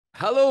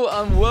Hello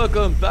and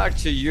welcome back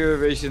to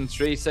Eurovision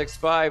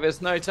 365.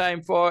 It's now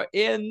time for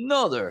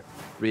another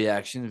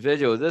reaction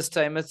video. This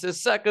time it's the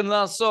second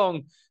last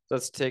song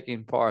that's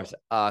taking part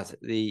at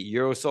the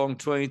Eurosong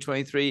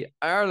 2023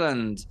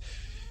 Ireland.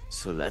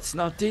 So let's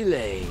not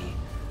delay.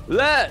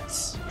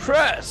 Let's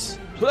press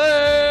play!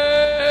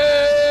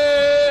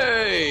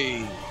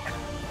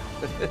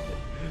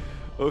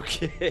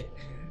 Okay.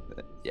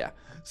 Yeah.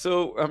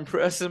 So I'm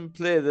pressing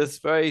play this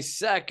very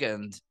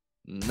second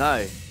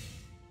now.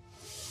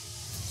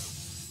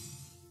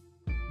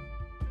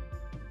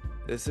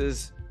 This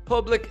is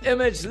Public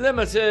Image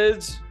Ltd.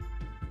 The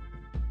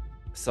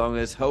song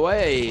is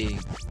Hawaii.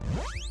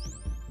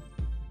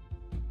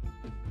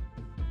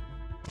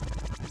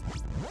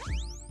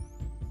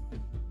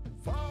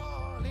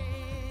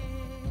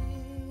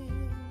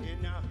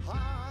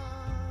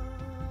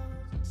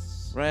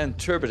 Ryan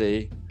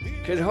Turbiddy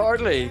could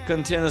hardly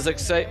contain his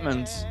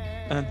excitement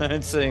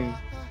announcing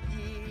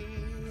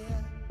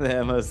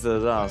them as the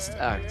last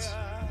act.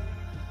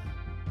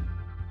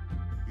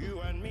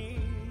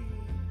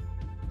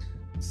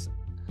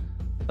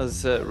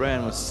 As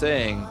Ryan was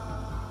saying,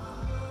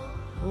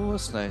 oh,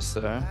 that's nice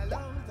there.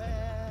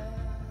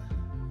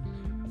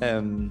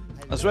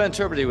 As Ryan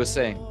Turbiddy was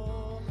saying,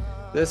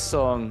 this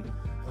song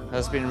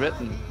has been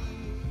written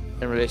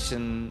in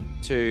relation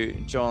to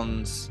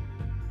John's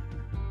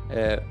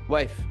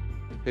wife,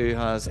 who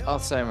has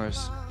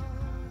Alzheimer's,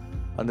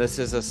 and this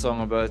is a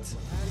song about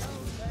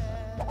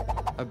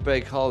a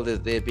big holiday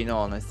that they'd been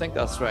on. I think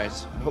that's right.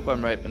 I hope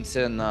I'm right in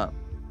saying that.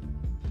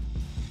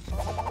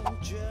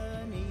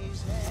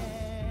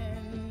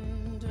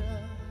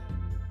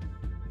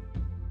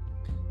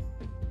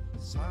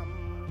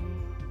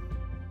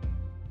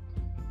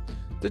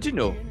 Did you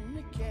know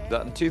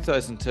that in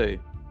 2002,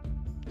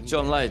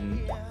 John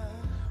Lydon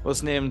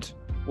was named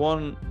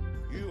one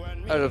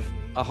out of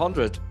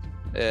 100?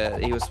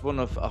 He was one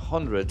of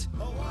 100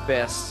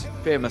 best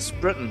famous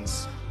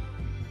Britons.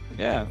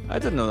 Yeah, I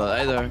didn't know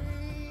that either.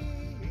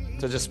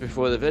 So just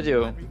before the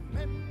video.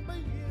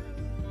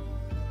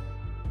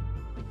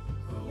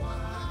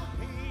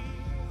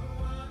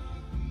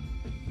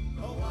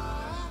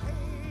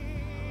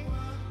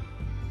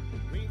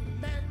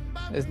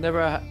 He's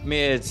never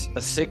made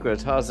a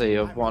secret, has he,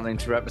 of wanting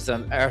to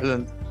represent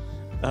Ireland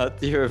at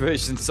the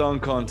Eurovision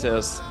Song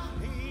Contest.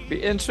 Be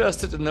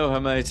interested to know how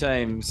many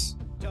times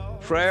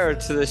prior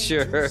to this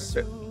year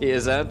he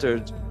has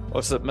entered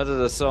or submitted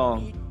a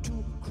song.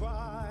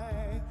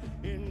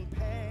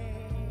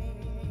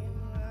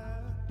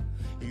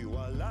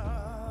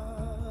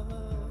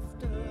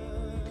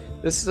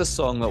 This is a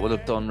song that would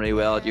have done really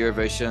well at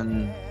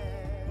Eurovision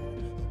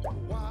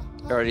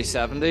early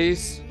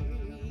 70s.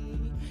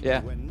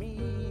 Yeah.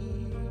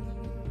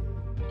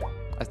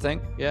 I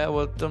think, yeah,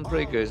 well, done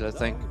pretty good, I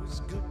think.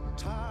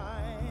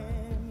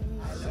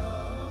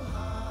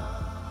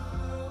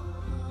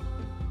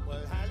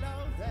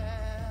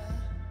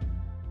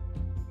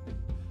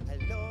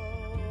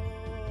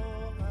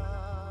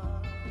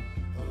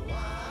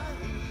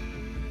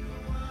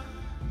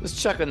 Just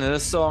checking that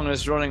this song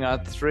is running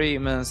at 3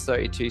 minutes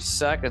 32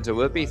 seconds. It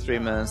will be 3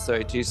 minutes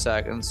 32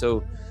 seconds,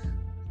 so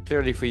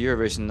clearly for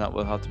Eurovision that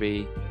will have to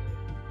be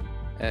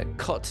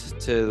cut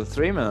to the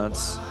 3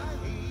 minutes.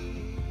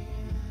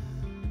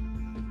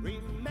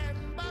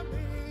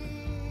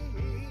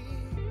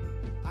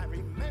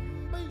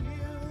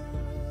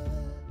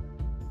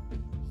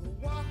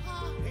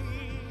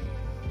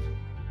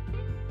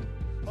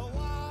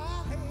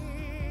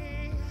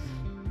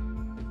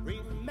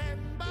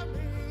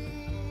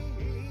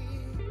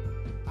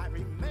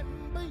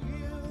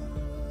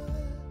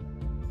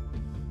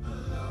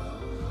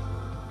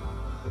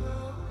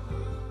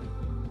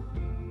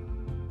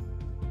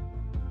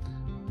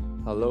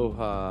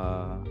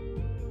 Aloha.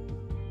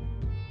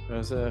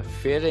 There's a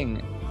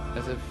fading.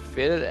 Is it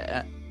faded?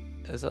 I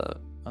thought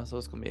it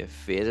was gonna be a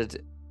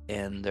faded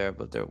end there,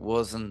 but there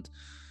wasn't.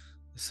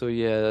 So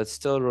yeah, it's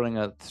still running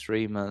at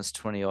 3 minutes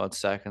 20 odd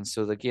seconds.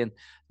 So again,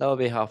 that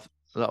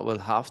will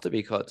have to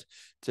be cut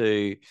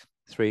to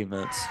 3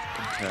 minutes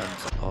in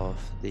terms of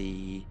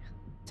the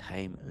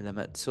time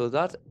limit. So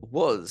that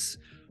was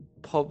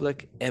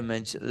Public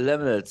Image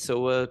Ltd.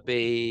 So will it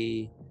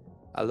be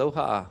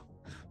aloha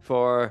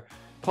for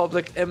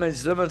Public Image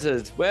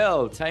Ltd?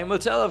 Well, time will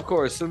tell, of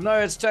course. So now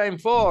it's time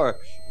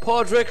for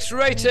Podrick's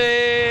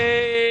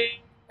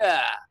rating.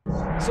 Yeah.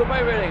 So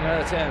my rating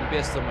out of 10,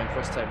 based on my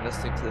first time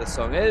listening to this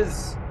song,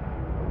 is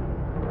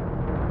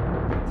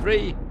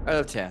 3 out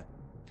of 10.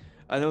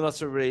 I know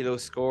that's a really low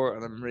score,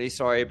 and I'm really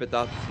sorry about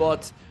that,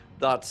 but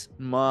that's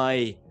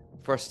my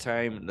first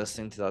time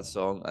listening to that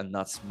song, and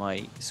that's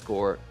my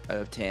score out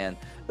of 10.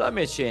 That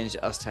may change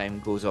as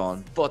time goes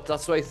on, but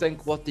that's what I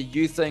think. What do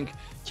you think?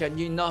 Can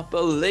you not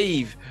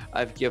believe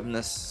I've given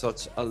this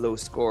such a low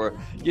score?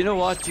 You know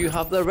what? You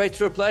have the right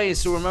to reply,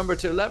 so remember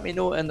to let me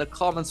know in the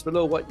comments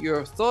below what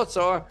your thoughts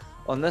are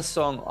on this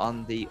song,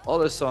 on the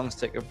other songs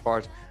taking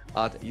part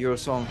at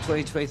Eurosong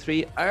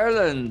 2023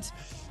 Ireland.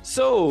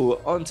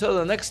 So until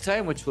the next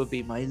time, which will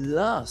be my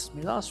last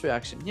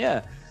reaction,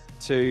 yeah.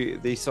 to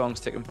the songs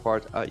taking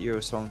part at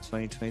Eurosong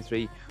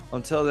 2023.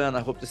 Until then,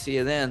 I hope to see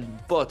you then.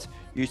 But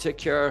you take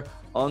care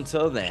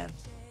until then.